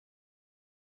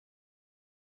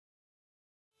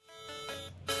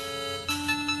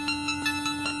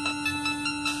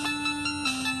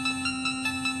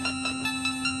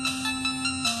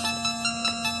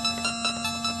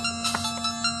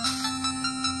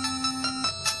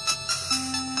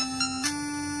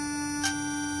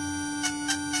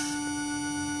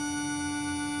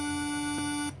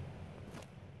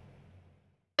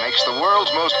makes the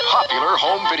world's most popular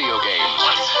home video games.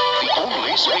 The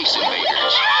only Space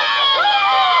Invaders.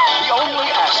 The only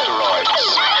Asteroids.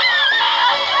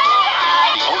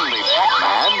 The only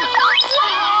Pac-Man.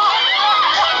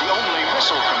 The only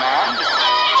Missile Command.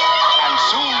 And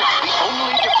soon, the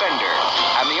only Defender.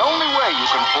 And the only way you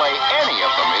can play any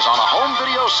of them is on a home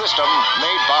video system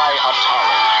made by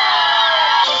Atari.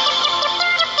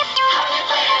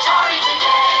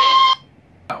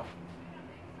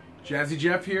 Jazzy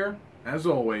Jeff here, as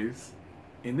always,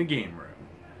 in the game room.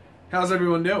 How's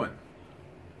everyone doing?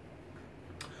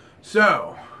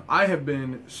 So, I have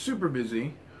been super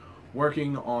busy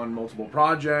working on multiple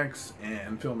projects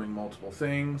and filming multiple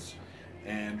things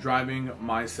and driving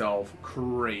myself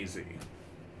crazy.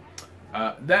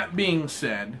 That being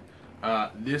said,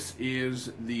 this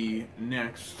is the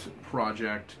next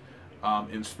project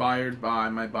inspired by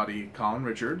my buddy Colin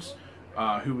Richards,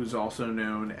 who is also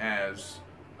known as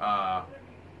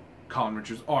Colin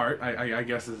Richards Art. I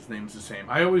guess his name's the same.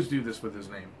 I always do this with his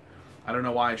name. I don't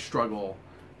know why I struggle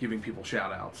giving people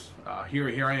shout outs.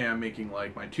 Here I am making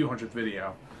like my 200th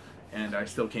video and I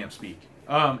still can't speak.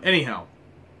 Anyhow,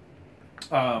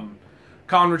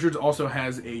 Colin Richards also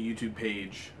has a YouTube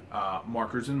page,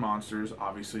 Markers and Monsters.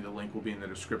 Obviously the link will be in the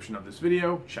description of this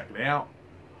video. Check it out.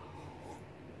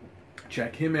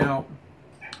 Check him out.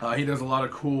 He does a lot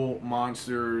of cool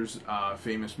monsters,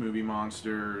 famous movie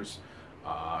monsters,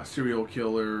 serial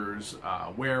killers,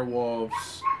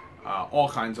 werewolves, all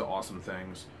kinds of awesome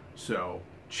things. So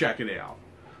check it out.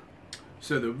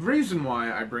 So the reason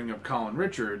why I bring up Colin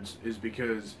Richards is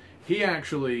because he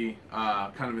actually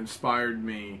kind of inspired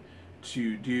me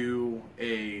to do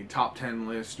a top 10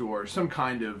 list or some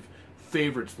kind of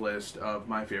favorites list of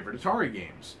my favorite Atari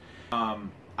games.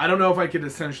 I don't know if I could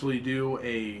essentially do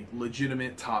a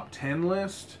legitimate top 10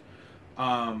 list,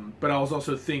 but I was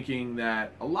also thinking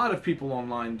that a lot of people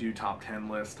online do top 10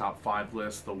 lists, top 5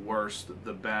 lists, the worst,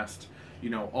 the best, you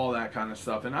know, all that kind of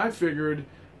stuff. And I figured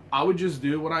I would just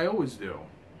do what I always do.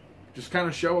 Just kind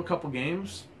of show a couple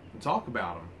games and talk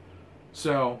about them.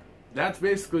 So that's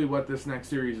basically what this next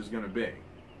series is going to be.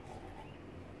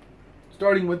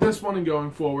 Starting with this one and going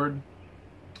forward,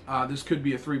 this could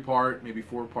be a 3-part, maybe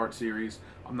 4-part series.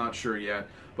 I'm not sure yet.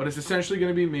 But it's essentially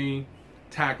going to be me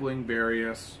tackling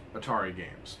various Atari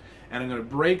games. And I'm going to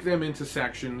break them into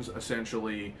sections,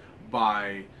 essentially,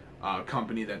 by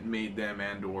company that made them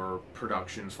and or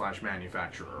production /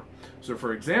 manufacturer. So,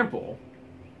 for example,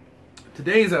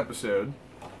 today's episode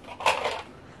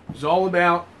is all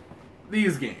about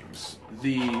these games.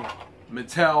 The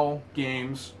Mattel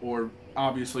games, or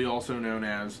obviously also known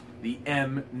as the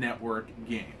M Network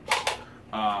games.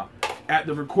 At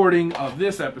the recording of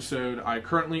this episode, I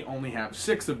currently only have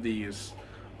 6 of these.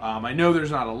 I know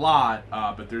there's not a lot,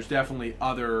 but there's definitely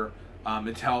other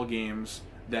Mattel games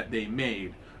that they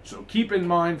made. So keep in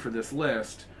mind for this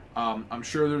list, I'm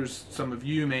sure there's some of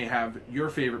you may have your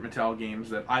favorite Mattel games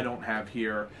that I don't have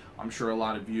here. I'm sure a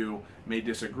lot of you may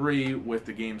disagree with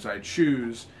the games I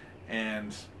choose,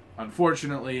 and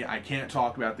unfortunately, I can't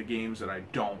talk about the games that I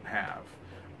don't have.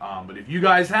 But if you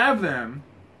guys have them,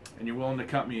 and you're willing to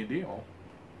cut me a deal,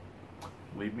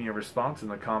 leave me a response in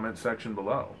the comment section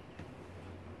below.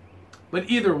 But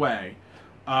either way,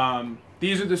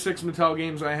 these are the 6 Mattel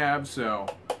games I have, so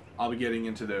I'll be getting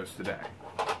into those today.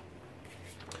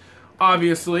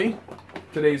 Obviously,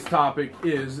 today's topic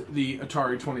is the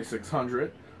Atari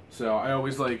 2600. So I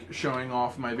always like showing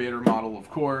off my Vader model, of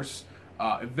course.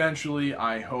 Eventually,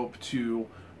 I hope to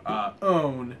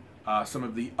own some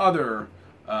of the other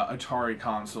Atari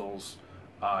consoles.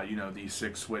 You know, the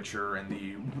 6-switcher and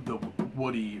the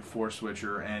Woody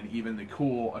 4-switcher and even the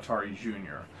cool Atari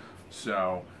Junior.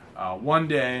 So one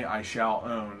day I shall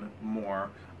own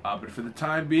more. But for the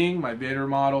time being, my Vader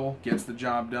model gets the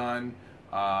job done.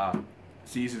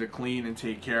 It's easy to clean and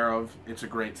take care of. It's a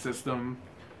great system.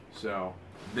 So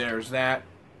there's that.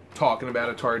 Talking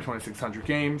about Atari 2600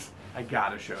 games, I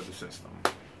gotta show the system.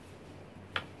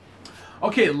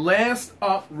 Okay, last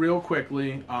up real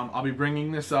quickly, I'll be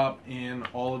bringing this up in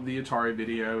all of the Atari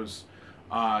videos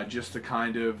just to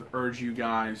kind of urge you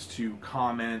guys to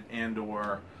comment and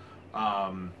or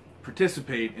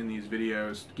participate in these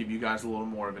videos to give you guys a little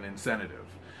more of an incentive.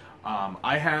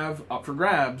 I have up for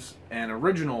grabs an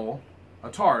original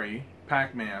Atari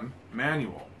Pac-Man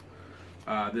manual.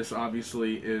 This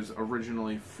obviously is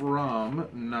originally from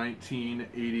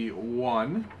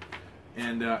 1981.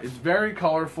 And it's very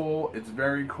colorful, it's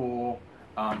very cool.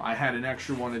 I had an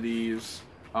extra one of these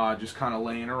just kind of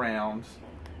laying around.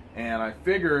 And I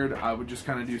figured I would just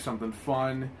kind of do something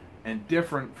fun and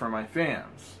different for my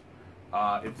fans.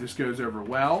 If this goes over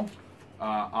well,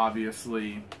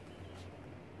 obviously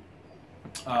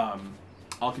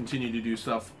I'll continue to do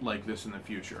stuff like this in the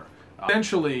future.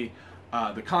 Essentially,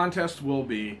 the contest will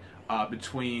be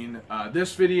between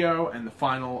this video and the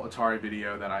final Atari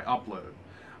video that I upload.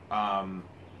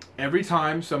 Every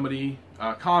time somebody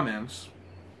comments,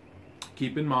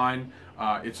 keep in mind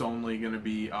it's only going to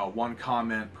be one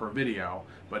comment per video,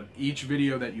 but each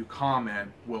video that you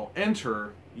comment will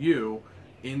enter you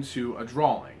into a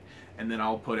drawing. And then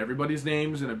I'll put everybody's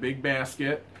names in a big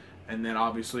basket, and then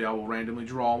obviously I will randomly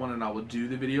draw one, and I will do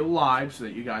the video live so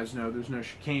that you guys know there's no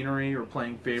chicanery or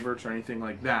playing favorites or anything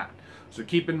like that. So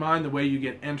keep in mind the way you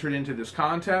get entered into this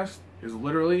contest is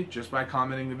literally just by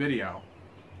commenting the video.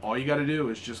 All you got to do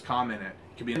is just comment it.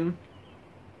 It could be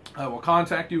I will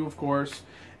contact you, of course,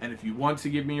 and if you want to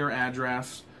give me your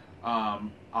address,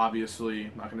 obviously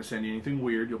I'm not going to send you anything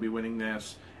weird. You'll be winning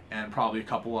this and probably a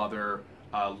couple other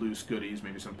loose goodies,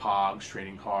 maybe some pogs,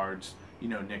 trading cards, you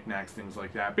know, knickknacks, things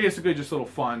like that. Basically just a little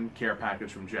fun care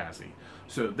package from Jazzy.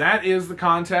 So that is the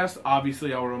contest.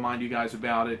 Obviously I'll remind you guys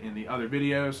about it in the other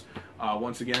videos.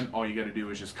 Once again, all you got to do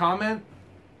is just comment,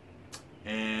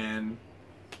 and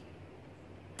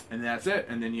that's it,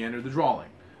 and then you enter the drawing.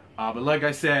 But like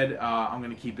I said, I'm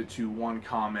going to keep it to one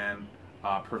comment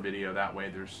per video. That way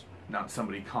there's not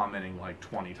somebody commenting like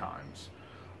 20 times.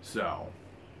 So,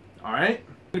 alright?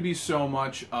 It's going to be so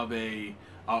much of a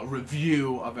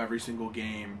review of every single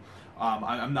game.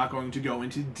 I'm not going to go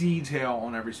into detail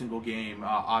on every single game.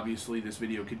 Obviously this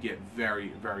video could get very,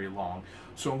 very long.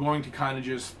 So I'm going to kind of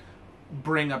just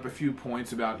bring up a few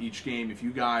points about each game. If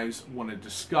you guys want to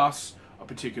discuss a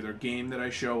particular game that I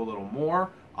show a little more,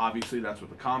 obviously that's what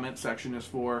the comment section is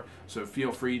for, so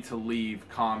feel free to leave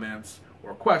comments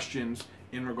or questions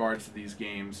in regards to these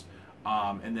games.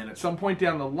 And then at some point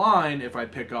down the line, if I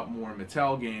pick up more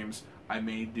Mattel games, I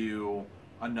may do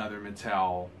another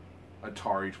Mattel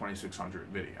Atari 2600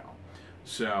 video.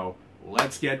 So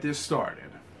let's get this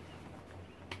started.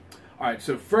 Alright,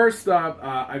 so first up,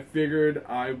 I figured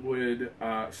I would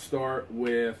start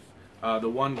with the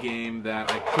one game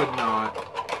that I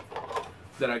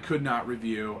could not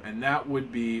review, and that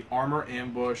would be Armor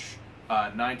Ambush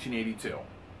 1982.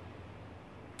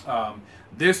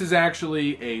 This is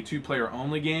actually a two-player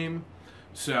only game,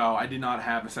 so I did not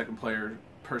have a second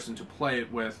person to play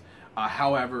it with.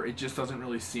 However, it just doesn't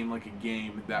really seem like a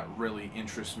game that really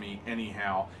interests me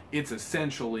anyhow. It's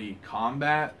essentially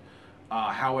combat,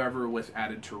 however, with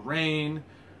added terrain,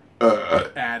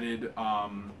 added,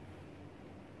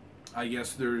 I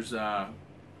guess there's,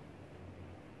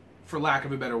 for lack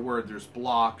of a better word, there's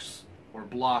blocks or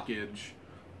blockage,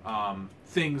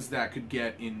 things that could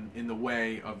get in the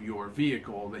way of your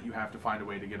vehicle that you have to find a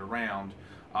way to get around.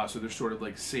 So there's sort of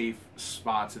like safe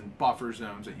spots and buffer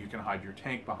zones that you can hide your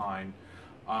tank behind.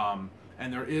 And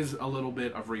there is a little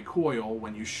bit of recoil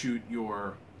when you shoot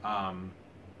your,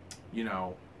 you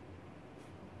know,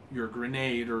 your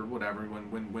grenade or whatever.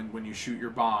 When you shoot your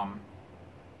bomb,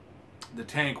 the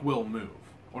tank will move.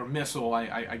 Or missile,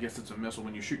 I guess it's a missile.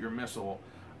 When you shoot your missile,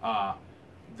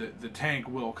 the tank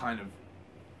will kind of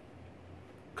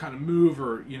move,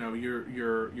 or you know,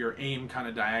 your aim kind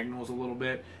of diagonals a little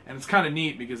bit, and it's kind of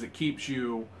neat because it keeps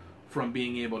you from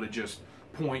being able to just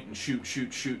point and shoot,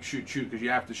 because you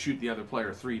have to shoot the other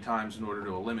player 3 times in order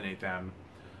to eliminate them.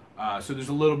 So there's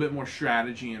a little bit more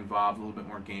strategy involved, a little bit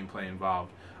more gameplay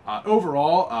involved.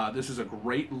 Overall, this is a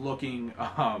great looking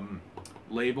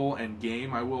label and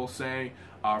game, I will say.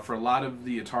 For a lot of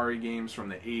the Atari games from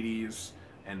the 80s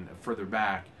and further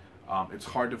back, it's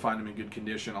hard to find them in good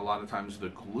condition. A lot of times the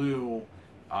glue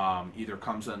either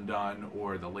comes undone,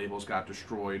 or the labels got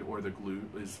destroyed, or the glue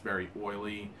is very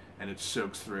oily and it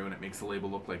soaks through and it makes the label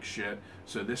look like shit.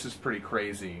 So this is pretty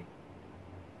crazy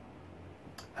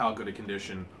how good a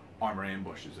condition Armor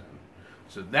Ambush is in.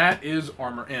 So that is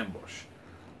Armor Ambush.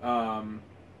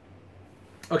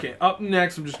 Okay, up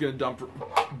next, I'm just going to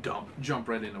jump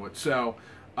right into it. So,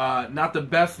 not the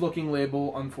best looking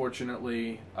label,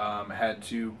 unfortunately. Had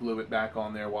to glue it back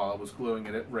on there. While I was gluing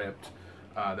it, it ripped.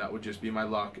 That would just be my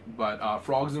luck. But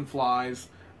Frogs and Flies,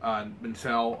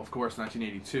 Mattel, of course,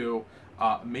 1982.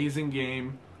 Amazing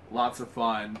game, lots of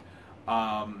fun.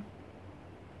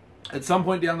 At some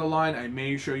point down the line, I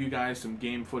may show you guys some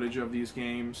game footage of these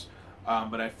games,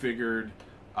 but I figured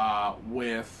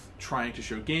with trying to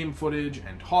show game footage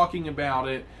and talking about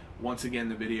it, once again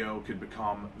the video could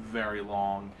become very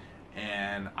long,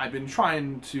 and I've been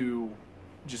trying to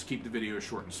just keep the video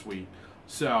short and sweet.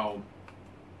 So,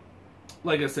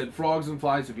 like I said, Frogs and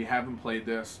Flies, if you haven't played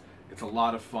this, it's a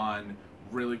lot of fun,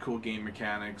 really cool game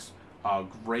mechanics,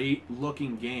 great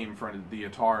looking game for the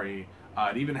Atari.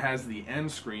 It even has the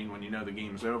end screen when you know the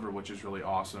game's over, which is really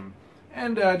awesome.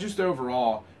 and just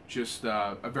overall, just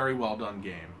a very well done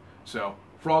game. So,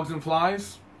 Frogs and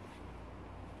Flies,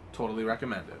 totally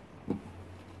recommend it.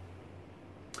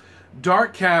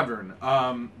 Dark Cavern.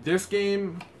 This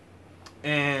game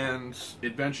and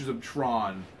Adventures of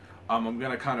Tron, I'm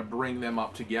going to kind of bring them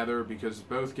up together because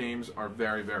both games are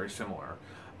very, very similar.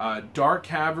 Dark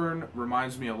Cavern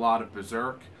reminds me a lot of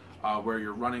Berserk, where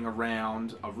you're running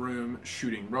around a room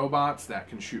shooting robots that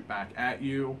can shoot back at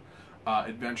you.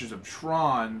 Adventures of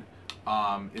Tron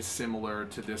is similar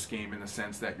to this game in the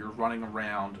sense that you're running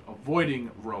around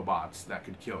avoiding robots that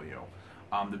could kill you.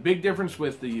 The big difference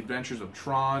with the Adventures of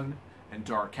Tron and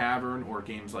Dark Cavern, or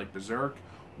games like Berserk,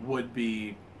 would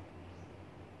be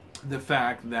the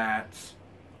fact that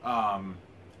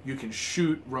you can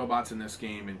shoot robots in this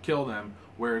game and kill them,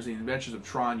 whereas in Adventures of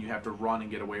Tron, you have to run and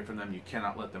get away from them. You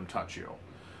cannot let them touch you.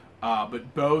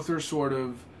 But both are sort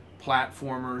of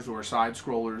platformers or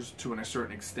side-scrollers to a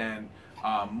certain extent.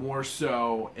 More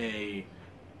so a,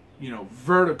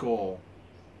 vertical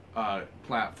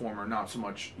platformer, not so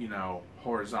much,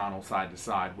 horizontal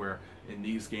side-to-side, where in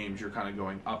these games you're kind of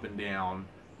going up and down,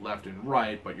 left and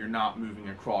right, but you're not moving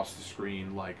across the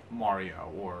screen like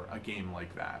Mario or a game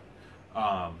like that.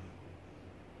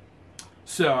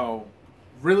 So,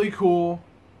 really cool,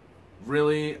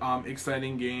 really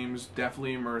exciting games,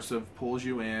 definitely immersive, pulls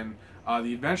you in.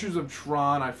 The Adventures of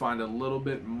Tron I find a little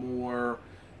bit more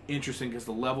interesting because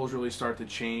the levels really start to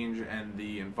change and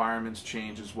the environments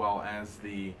change, as well as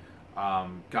the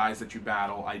guys that you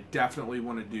battle. I definitely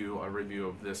want to do a review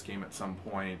of this game at some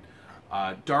point.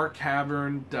 Dark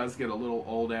Cavern does get a little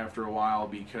old after a while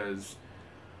because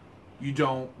you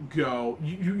don't go...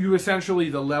 You essentially,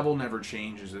 the level never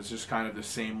changes. It's just kind of the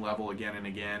same level again and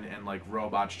again, and like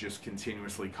robots just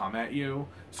continuously come at you.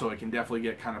 So it can definitely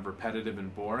get kind of repetitive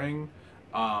and boring.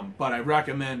 But I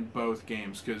recommend both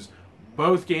games because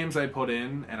both games I put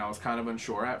in and I was kind of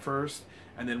unsure at first.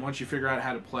 And then once you figure out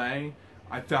how to play,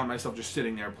 I found myself just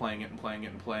sitting there playing it and playing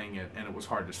it and playing it, and it was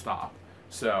hard to stop.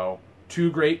 So, two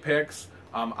great picks.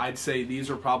 I'd say these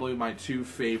are probably my two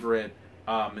favorite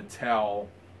Mattel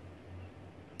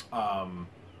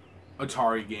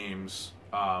Atari games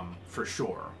for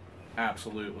sure.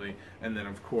 Absolutely. And then,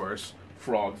 of course,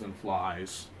 Frogs and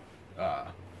Flies,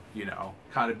 kind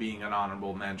of being an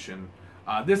honorable mention.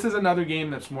 This is another game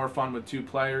that's more fun with two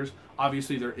players.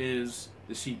 Obviously, there is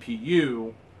the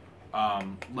CPU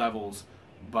levels,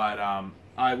 but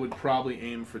I would probably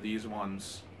aim for these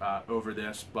ones over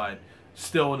this, but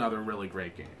still another really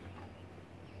great game.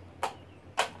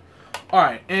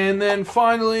 Alright, and then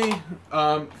finally,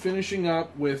 finishing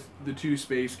up with the two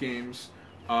space games.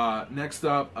 Next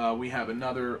up, we have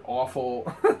another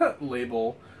awful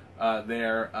label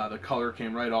there. The color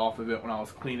came right off of it when I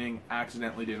was cleaning.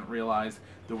 Accidentally didn't realize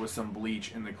there was some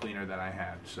bleach in the cleaner that I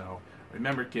had. So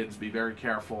remember, kids, be very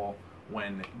careful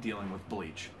when dealing with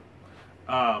bleach.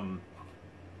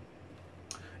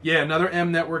 Yeah, another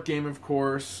M Network game, of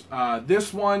course.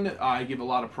 This one, I give a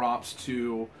lot of props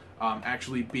to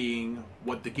actually being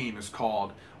what the game is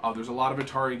called. There's a lot of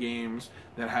Atari games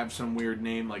that have some weird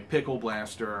name like Pickle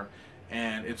Blaster,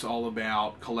 and it's all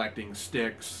about collecting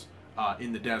sticks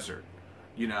in the desert,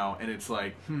 and it's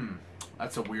like,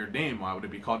 that's a weird name. Why would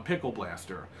it be called Pickle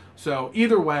Blaster? So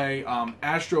either way,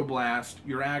 Astro Blast,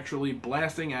 you're actually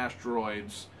blasting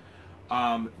asteroids.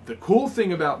 The cool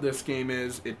thing about this game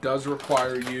is it does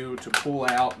require you to pull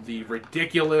out the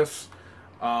ridiculous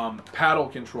paddle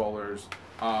controllers,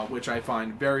 which I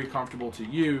find very comfortable to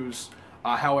use.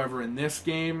 However, in this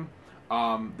game,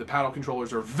 the paddle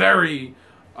controllers are very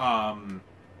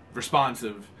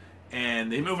responsive,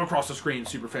 and they move across the screen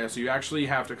super fast, so you actually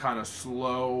have to kind of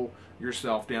slow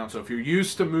yourself down. So if you're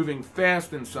used to moving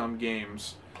fast in some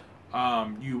games,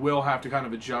 you will have to kind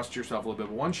of adjust yourself a little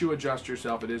bit. But once you adjust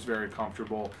yourself, it is very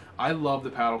comfortable. I love the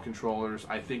paddle controllers.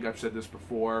 I think I've said this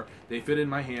before. They fit in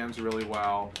my hands really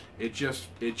well. It just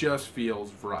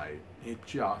feels right. It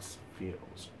just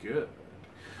feels good.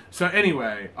 So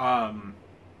anyway,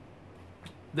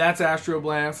 that's Astro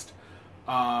Blast.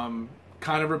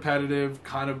 Kind of repetitive,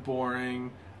 kind of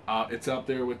boring. It's up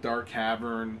there with Dark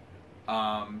Cavern.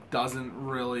 Doesn't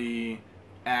really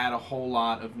add a whole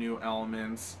lot of new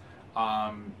elements.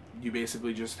 You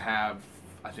basically just have,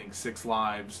 I think, 6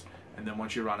 lives, and then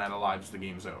once you run out of lives, the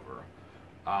game's over.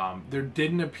 There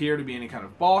didn't appear to be any kind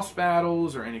of boss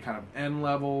battles or any kind of end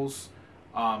levels.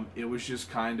 It was just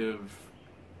kind of,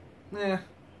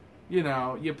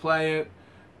 you play it.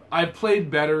 I've played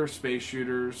better space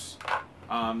shooters.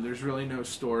 There's really no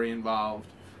story involved.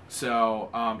 So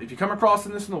if you come across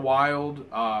this in the wild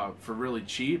for really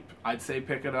cheap, I'd say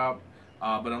pick it up.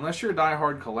 But unless you're a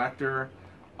diehard collector,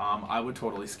 I would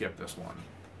totally skip this one.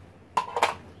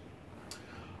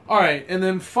 Alright, and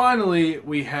then finally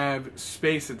we have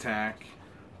Space Attack,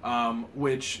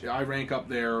 which I rank up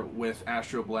there with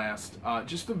Astro Blast.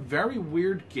 Just a very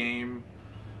weird game.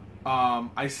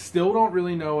 I still don't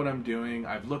really know what I'm doing.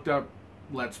 I've looked up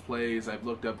Let's Plays, I've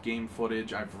looked up game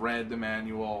footage, I've read the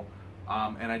manual,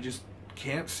 and I just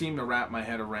can't seem to wrap my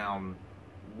head around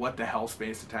what the hell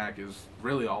Space Attack is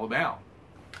really all about.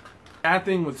 Bad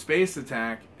thing with Space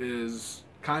Attack is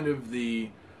kind of the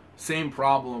same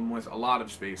problem with a lot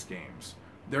of space games.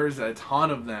 There's a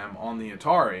ton of them on the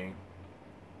Atari.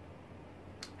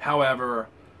 However,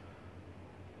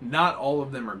 not all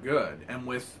of them are good. And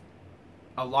with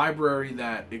a library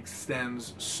that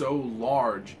extends so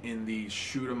large in the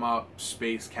shoot-'em-up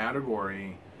space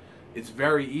category, it's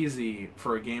very easy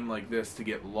for a game like this to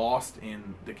get lost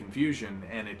in the confusion,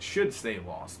 and it should stay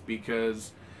lost,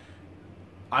 because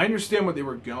I understand what they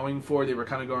were going for. They were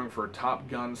kind of going for a Top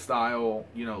Gun style,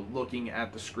 you know, looking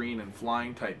at the screen and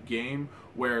flying type game,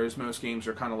 whereas most games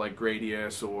are kind of like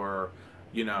Gradius or,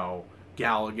 you know,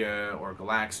 Galaga or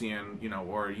Galaxian, you know,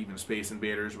 or even Space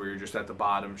Invaders, where you're just at the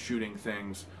bottom shooting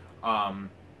things.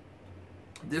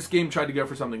 This game tried to go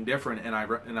for something different, and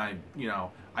I you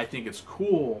know, I think it's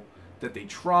cool that they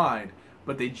tried,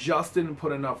 but they just didn't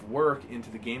put enough work into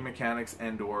the game mechanics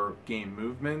and or game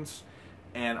movements,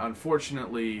 and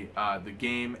unfortunately the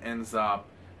game ends up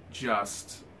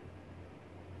just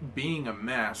being a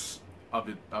mess of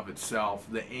itself.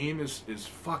 The aim is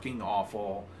fucking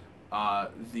awful.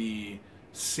 The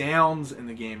sounds in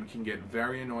the game can get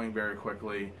very annoying very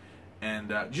quickly,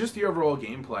 and just the overall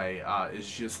gameplay is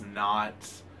just not...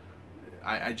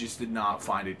 I just did not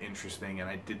find it interesting, and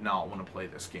I did not want to play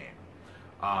this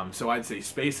game. So I'd say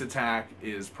Space Attack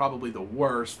is probably the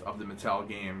worst of the Mattel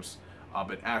games,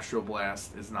 but Astro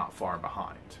Blast is not far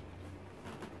behind.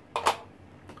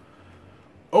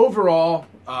 Overall,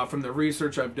 from the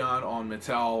research I've done on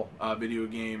Mattel video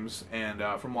games, and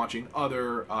from watching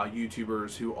other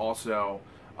YouTubers who also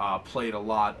played a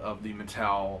lot of the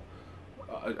Mattel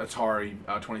Atari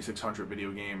 2600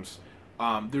 video games,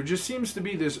 there just seems to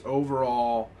be this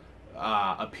overall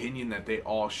opinion that they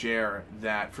all share,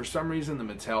 that for some reason the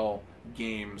Mattel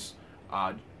games,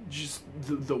 just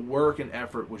the work and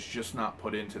effort was just not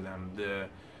put into them.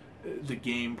 The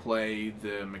gameplay,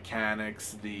 the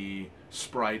mechanics, the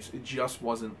sprites, it just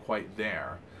wasn't quite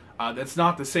there. That's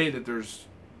not to say that there's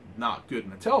not good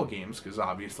Mattel games, because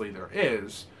obviously there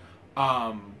is,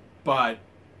 but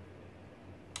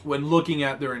when looking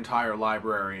at their entire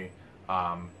library,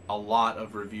 a lot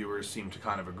of reviewers seem to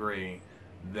kind of agree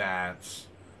that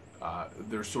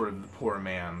they're sort of the poor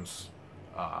man's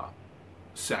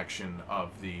section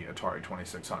of the Atari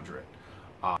 2600.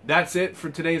 That's it for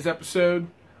today's episode.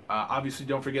 Obviously,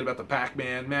 don't forget about the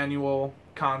Pac-Man manual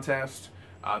contest.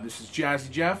 This is Jazzy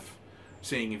Jeff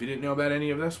saying, if you didn't know about any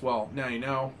of this, well, now you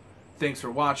know. Thanks for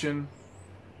watching,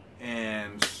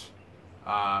 and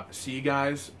see you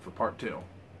guys for part 2.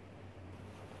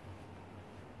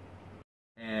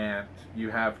 And you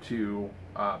have to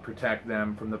protect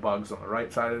them from the bugs on the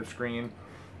right side of the screen.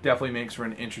 Definitely makes for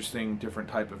an interesting, different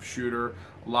type of shooter.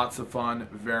 Lots of fun,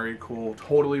 very cool.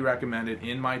 Totally recommend it.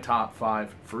 In my top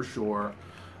 5 for sure.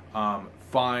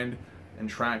 Find and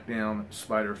track down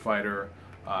Spider Fighter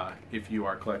if you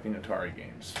are collecting Atari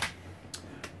games.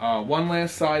 One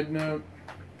last side note.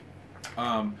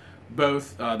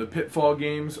 Both the Pitfall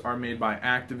games are made by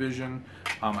Activision.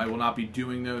 I will not be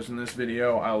doing those in this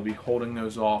video. I will be holding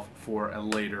those off for a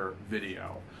later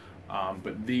video.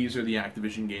 But these are the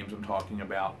Activision games I'm talking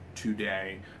about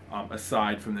today.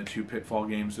 Aside from the 2 Pitfall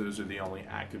games, those are the only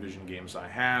Activision games I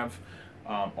have.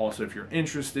 Also, if you're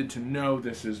interested to know,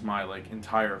 this is my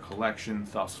entire collection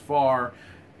thus far,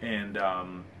 and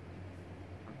I'm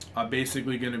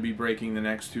basically going to be breaking the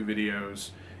next 2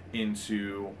 videos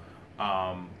into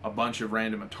a bunch of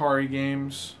random Atari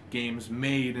games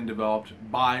made and developed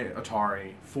by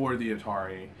Atari for the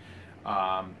Atari.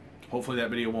 Hopefully that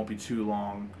video won't be too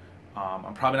long.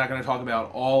 I'm probably not going to talk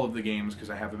about all of the games because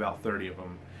I have about 30 of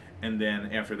them, and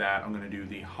then after that I'm going to do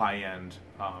the high-end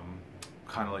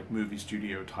kind of like movie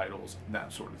studio titles,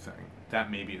 that sort of thing. That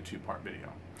may be a 2-part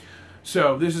video.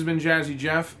 So this has been Jazzy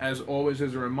Jeff. As always,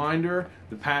 as a reminder,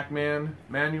 the Pac-Man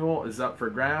manual is up for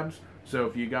grabs. So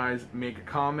if you guys make a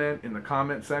comment in the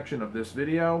comment section of this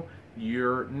video,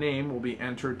 your name will be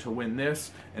entered to win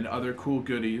this and other cool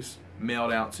goodies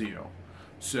mailed out to you.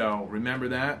 So remember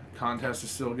that. Contest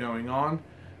is still going on.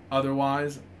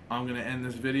 Otherwise, I'm going to end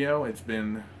this video. It's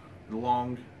been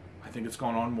long. I think it's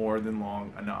gone on more than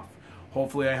long enough.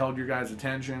 Hopefully I held your guys'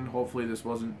 attention. Hopefully this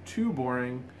wasn't too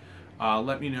boring.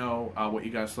 Let me know what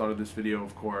you guys thought of this video,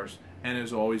 of course. And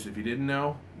as always, if you didn't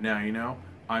know, now you know.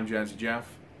 I'm Jazzy Jeff.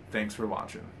 Thanks for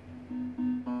watching.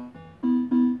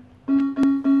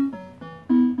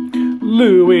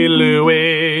 Louie,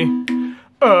 Louie,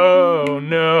 oh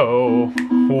no,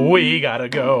 we gotta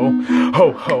go.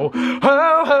 Ho, ho, ho,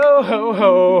 ho, ho,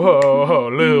 ho, ho, ho,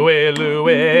 Louie,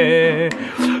 Louie,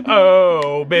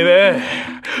 oh baby,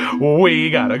 we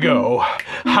gotta go.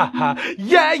 Ha ha,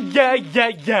 yeah, yeah, yeah,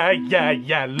 yeah, yeah,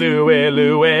 yeah, Louie,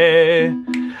 Louie.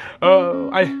 Oh,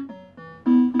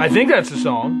 I think that's the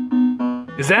song.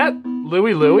 Is that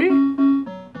Louie, Louie?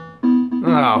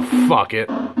 Oh, fuck it.